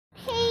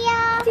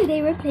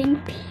today we're playing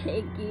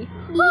Piggy.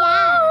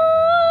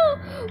 Yeah.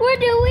 We're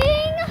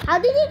doing... How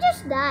did you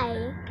just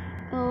die?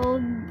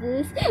 Oh,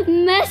 this...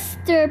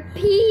 Mr.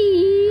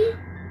 P.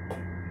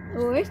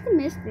 Oh, where's the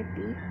Mr.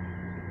 P?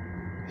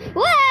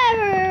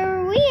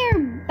 Whatever, we're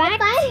back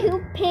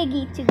to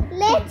Piggy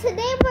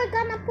Today we're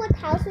gonna put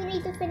house. We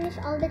need to finish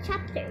all the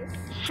chapters.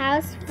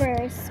 House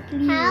first,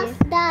 please. House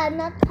done,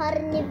 not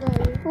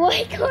carnival.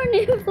 Why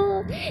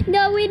carnival?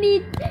 No, we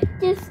need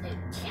just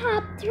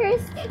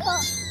chapters.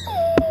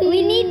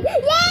 We need...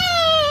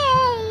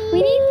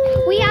 Yay!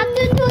 We have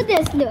to do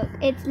this. Look,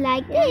 it's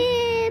like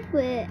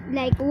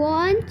like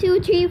 1, 2,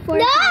 3, 4.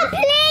 No, 5.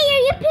 player,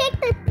 you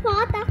picked the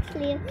pot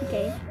actually.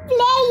 Okay.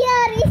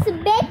 Player is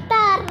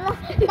better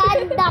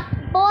than the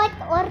bot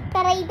or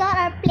trader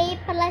or play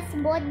plus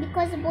bot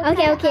because bot.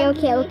 Okay.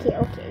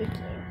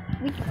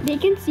 They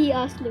can see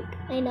us. Look.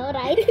 I know,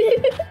 right?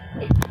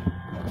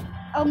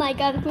 Oh my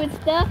God, who's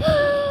the?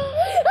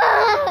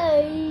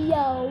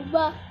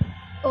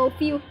 Oh,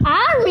 phew.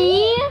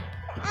 Ari.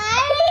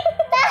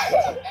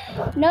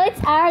 No,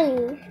 it's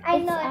Ari. I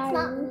know Ari. it's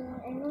not me.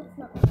 I know it's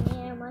not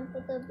me. I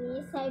wanted to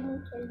be so I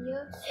didn't kill you.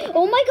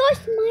 Oh my gosh,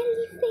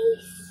 smiley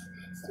face.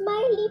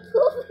 Smiley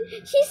poop.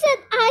 She said,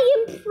 I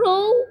am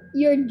pro.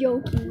 You're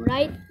joking,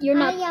 right? You're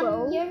not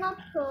pro. You're not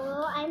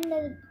pro. I'm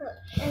the pro.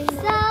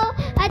 So,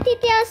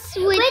 Aditya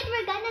switch. Wait,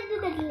 we're gonna do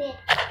the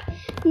glitch.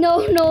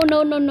 No.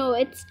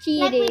 It's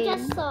cheating. Like we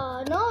just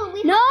saw.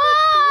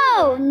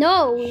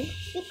 No.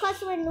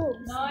 Because we're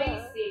noobs.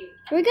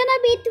 We're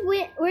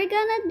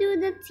gonna do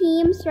the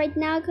teams right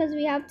now because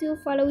we have to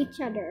follow each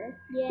other.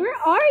 Yes. Where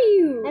are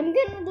you? I'm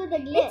gonna do the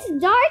glitch. It's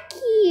dark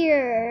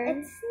here.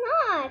 It's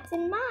not. It's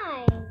in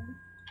mine.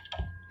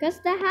 Because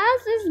the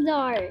house is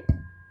dark.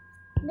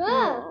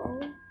 No.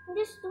 I'm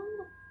just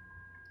doing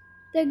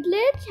the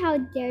glitch? How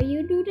dare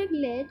you do the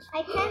glitch?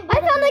 I can't. I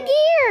found a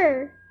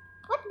gear.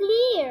 What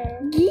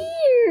gear?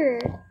 Gear.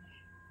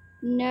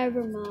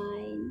 Never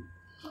mind.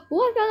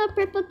 Oh, I found a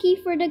purple key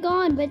for the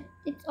gun, but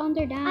it's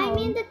under down. I'm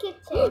in the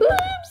kitchen.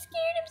 I'm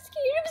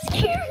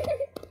scared.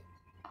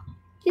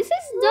 This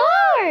is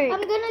dark.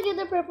 I'm gonna get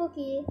the purple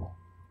key.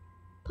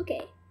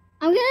 Okay.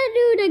 I'm gonna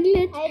do the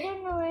glitch. I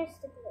don't know where's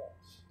the glitch.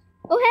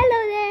 Oh, hello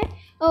there.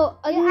 Oh,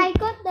 I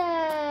got the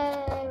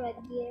red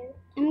gear.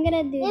 I'm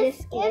gonna do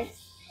this glitch.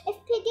 If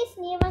Pig is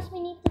near us, we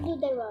need to do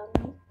the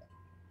run.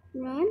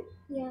 Run?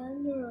 Yeah,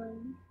 the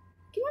run.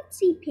 Cannot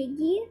see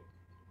Piggy.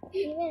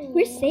 Even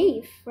We're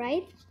safe,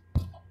 right?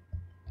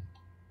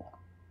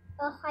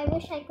 Oh, I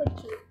wish I could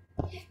cheat.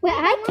 Well,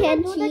 I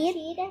can cheat.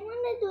 cheat. I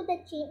wanna do the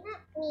cheat,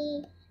 not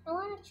me. I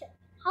wanna cheat.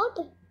 How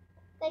to?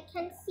 I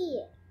can't see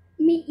it.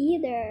 Me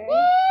either.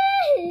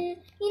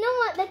 You know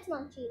what? Let's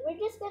not cheat. We're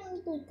just gonna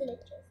do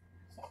glitches.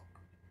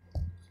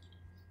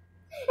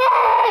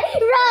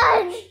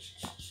 Run!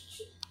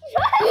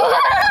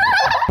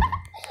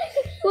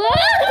 What?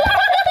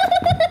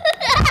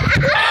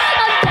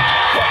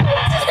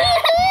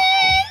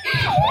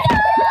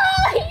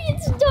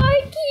 It's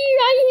dark here.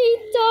 I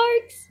hate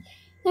darks.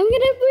 I'm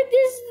gonna put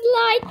this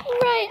light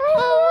right.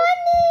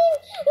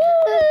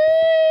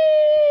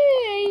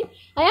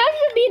 I have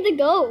to be the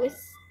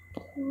ghost.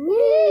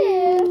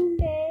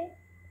 Okay.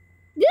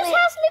 This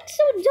house looks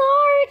so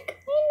dark.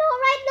 I know,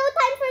 right? No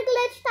time for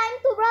glitch. Time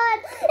to run.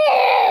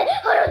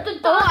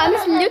 Oh, I'm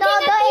looking at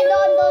you.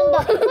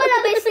 What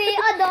am I saying?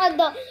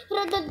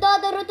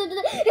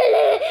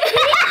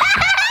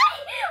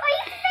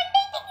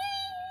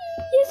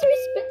 Yes,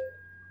 respect.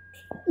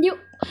 You.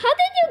 How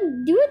did you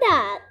do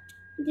that?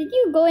 Did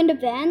you go in the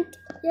vent?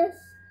 Yes.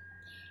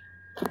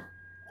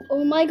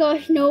 Oh my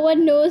gosh! No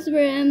one knows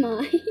where am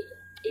I.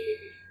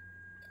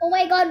 Oh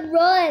my God!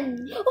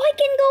 Run! Oh, I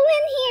can go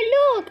in here.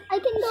 Look, I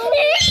can go.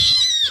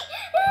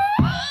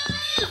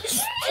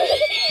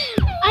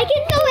 I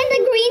can go in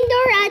the green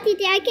door,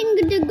 Atiti. I can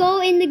go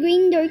in the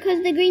green door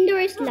because the green door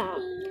is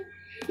locked.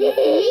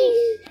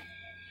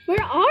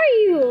 Where are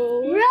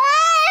you?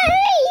 Run!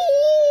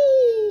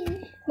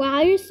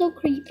 Wow, you're so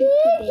creepy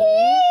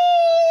today.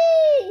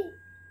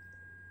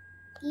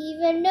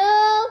 Even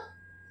though.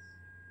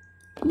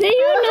 Do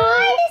you know?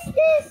 What is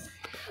this?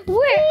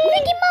 Where?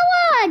 Mickey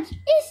Mouse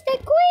is the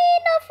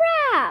queen of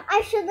rap.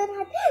 I shouldn't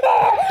have.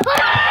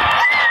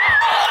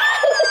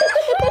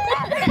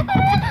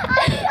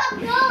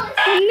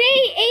 Me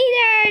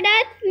either.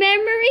 That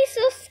memory is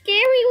so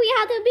scary. We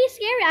have to be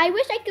scary. I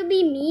wish I could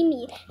be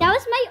Mimi. That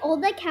was my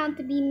old account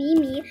to be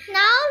Mimi.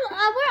 Now,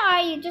 where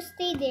are you? Just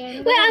stay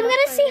there. Wait, I'm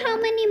gonna see how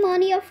many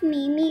money of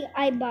Mimi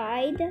I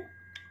buyed.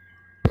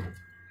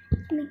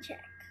 Let me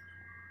check.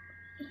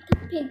 If the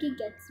Piggy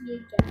gets me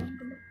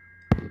again.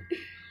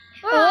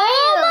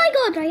 Oh my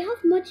God! I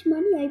have much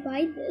money. I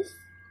buy this.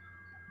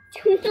 I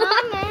don't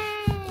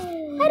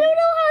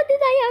know how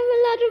did I have a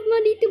lot of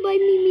money to buy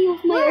Mimi of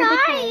my Where other are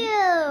account.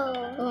 you?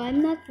 Oh, I'm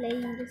not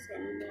playing this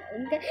anymore.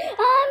 I'm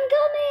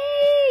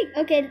coming.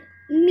 Okay,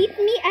 meet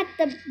me at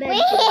the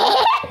bedroom.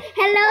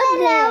 Hello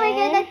there. We're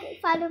gonna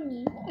follow me.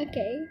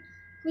 Okay.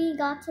 We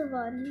got to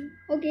run.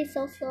 Okay,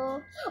 so.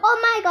 Oh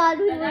my God,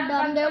 we were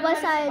dumb. There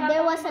was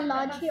a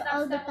lodge here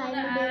all the time.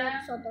 We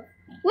didn't sort of.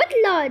 What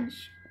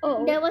lodge?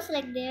 Oh. There was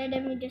like there,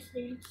 then we just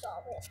didn't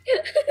solve it.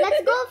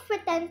 Let's go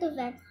pretend to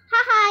vent.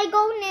 Haha, I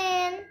go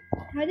in.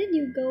 How did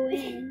you go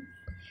in?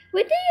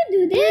 Wait, do you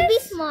do this? It'll be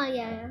small,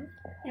 yeah.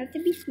 You have to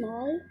be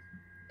small.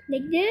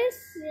 Like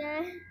this?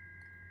 Yeah.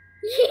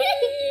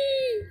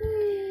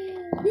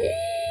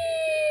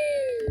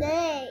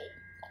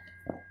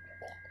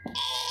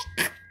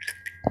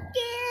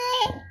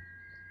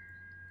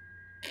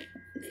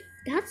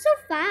 That's so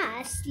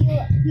fast.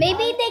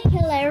 Maybe they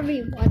kill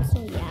everyone,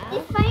 so yeah.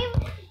 If I'm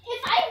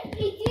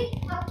Piggy,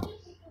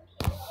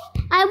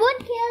 I won't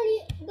kill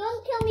you.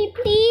 Don't kill me,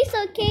 please.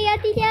 Okay,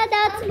 Atiya,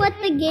 that's what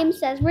the game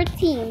says. We're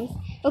teams.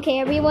 Okay,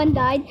 everyone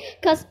died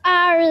because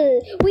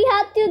we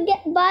had to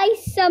buy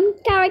some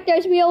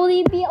characters. We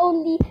only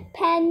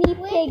Penny Piggy.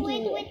 Wait.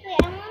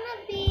 I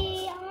wanna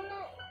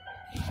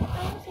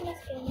see my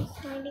skins.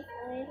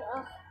 95.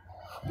 Oh.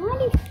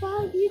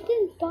 95. You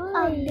didn't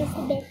buy. This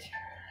bitch.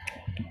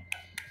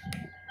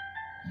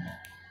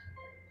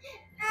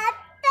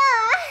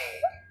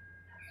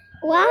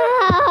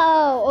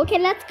 Wow. Okay,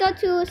 let's go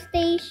to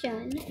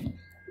station.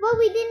 But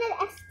we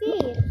didn't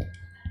escape.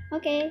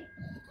 Okay.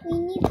 We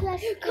need to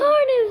escape.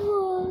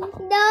 Carnival.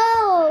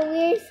 No,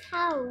 where's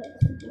house?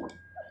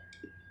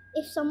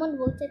 If someone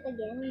votes it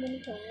again, I'm gonna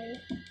cry.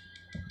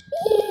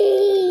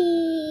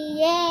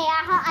 Yay!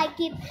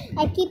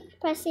 I keep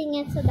pressing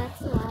it, so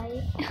that's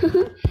why.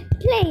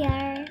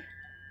 Player.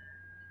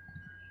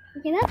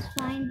 Okay, that's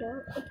fine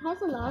though. It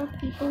has a lot of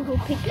people who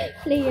pick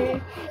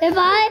player.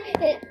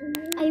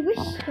 I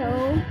wish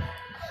so.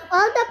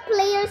 All the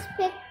players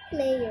pick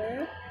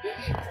player.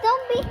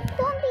 Don't be here.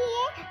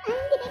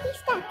 I'm gonna be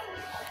stuck.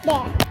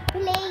 There.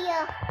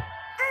 Player.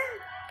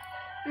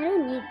 I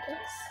don't need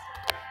this.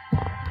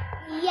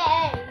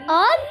 Yay.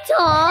 On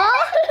top.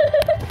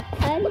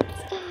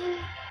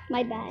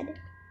 My bad.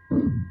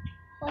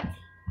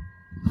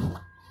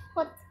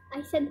 What?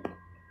 I said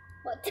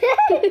what?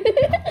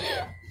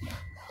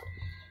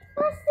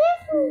 What's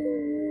this?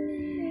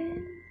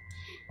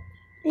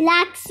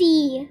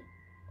 Laxi.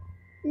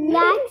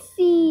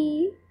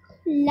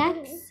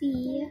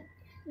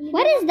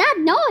 What is that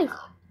noise?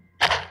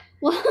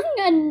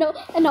 An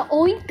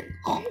oink.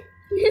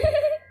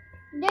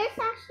 There's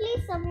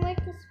actually somewhere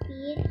to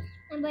speed,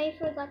 but I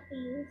forgot to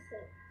use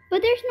it.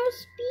 But there's no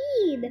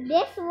speed.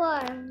 This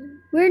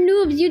one. We're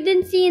noobs. You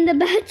didn't see in the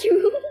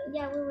bathroom.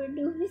 Yeah, we were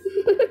doing this.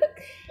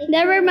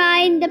 Never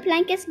mind. The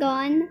plank is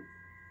gone.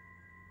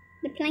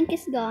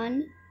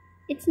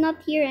 It's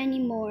not here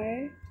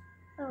anymore.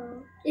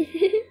 Oh.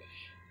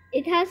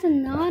 It has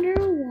another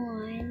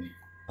one.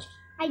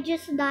 I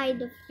just died.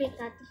 The freak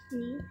out of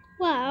me.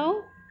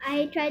 Wow.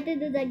 I tried to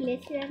do the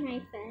glitch and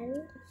I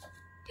fell.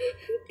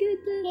 Good.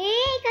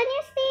 Hey, can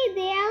you stay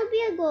there? I'll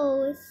be a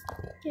ghost.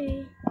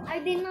 Okay. I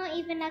did not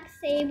even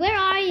say. Where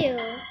are you?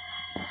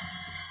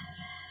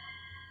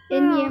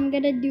 In here, I'm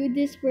gonna do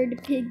this for the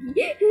piggy.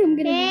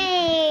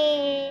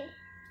 Hey.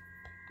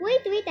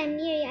 Wait, I'm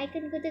near you. I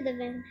can go to the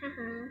vent.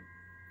 Haha.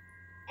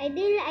 I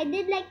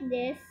did like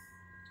this.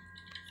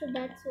 So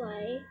that's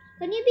why.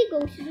 Can you be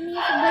ghosted me?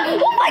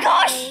 Oh my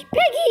gosh!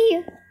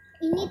 Piggy!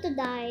 You need to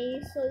die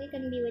so you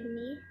can be with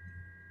me.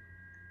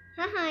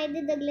 Haha, I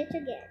did the glitch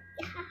again.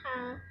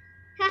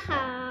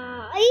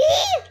 Haha.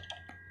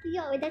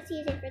 Yo, that's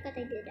easy. I forgot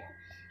I did that.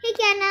 Hey,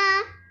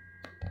 Keanna.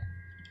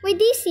 Wait,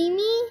 do you see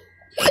me?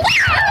 I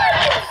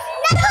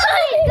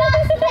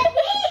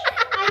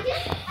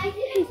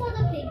just saw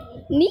the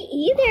piggy. Me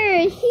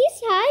either.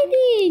 He's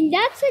hiding.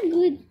 That's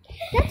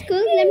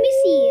good. Let me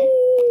see.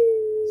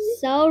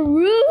 So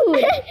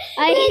rude.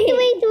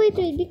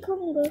 Wait.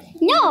 Become ghost.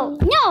 No.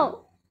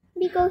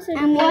 Because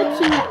I'm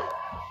watching.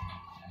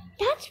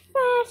 That's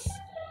fast.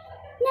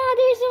 Now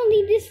there's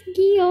only this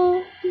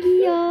Gio.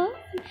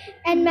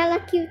 and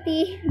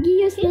Malacutie.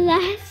 Gio's the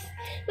last.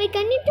 Wait,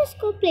 can you just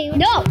go play with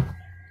No. me?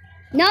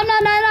 No.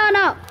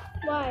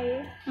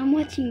 Why? I'm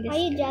watching this. Are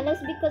you jealous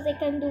because I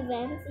can do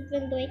vents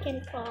even though I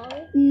can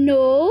crawl?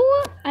 No.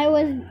 I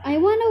want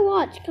to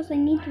watch because I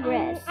need to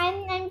rest.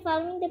 I'm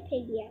following the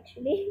piggy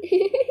actually.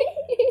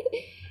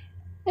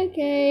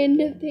 Okay, and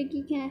the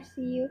piggy can't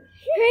see you.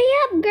 Hurry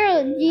up,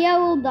 girl. Gia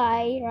will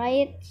die,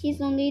 right? She's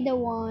only the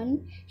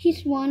one.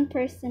 She's one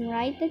person,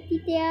 right,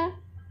 Thea?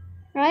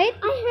 Right?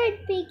 I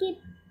heard piggy.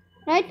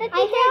 Right, Thea?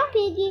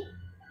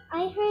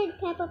 I heard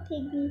Peppa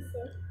Pig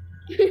music.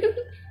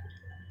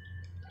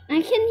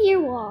 I can hear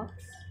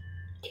walks.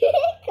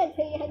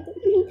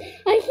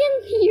 I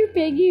can hear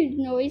Piggy's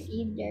noise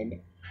either.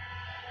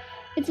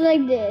 It's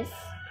like this.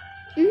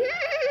 Yeah,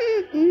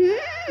 I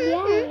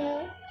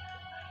know.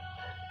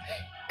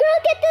 Girl,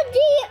 get the G.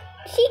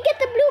 She get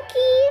the blue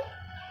key.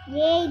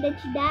 Yay, did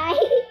she die?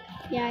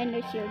 Yeah, I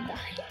know she'll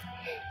die.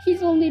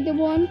 She's only the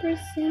one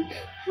person.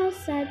 How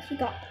sad she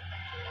got.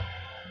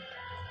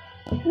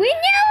 We knew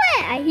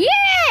it! I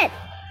hear it!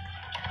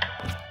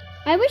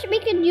 I wish we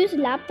could use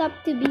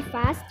laptop to be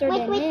faster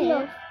than this.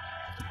 Look.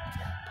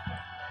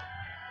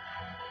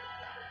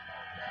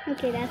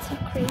 Okay, that's so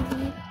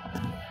crazy.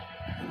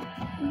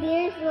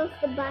 There's was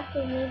the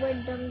bathroom. We were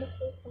done the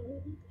full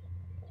time.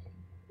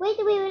 Wait,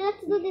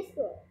 let's do this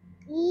one.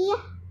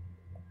 Yeah.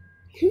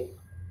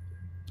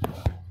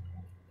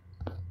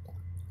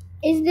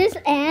 Is this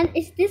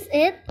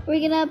it?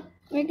 We're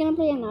gonna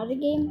play another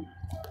game.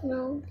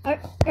 No. Are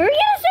we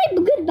gonna say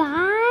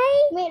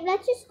goodbye? Wait,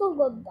 let's just go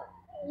goodbye.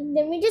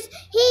 Then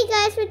hey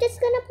guys, we're just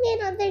gonna play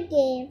another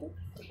game.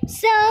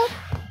 So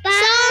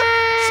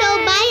bye.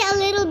 So bye a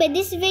little bit.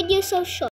 This video is so short.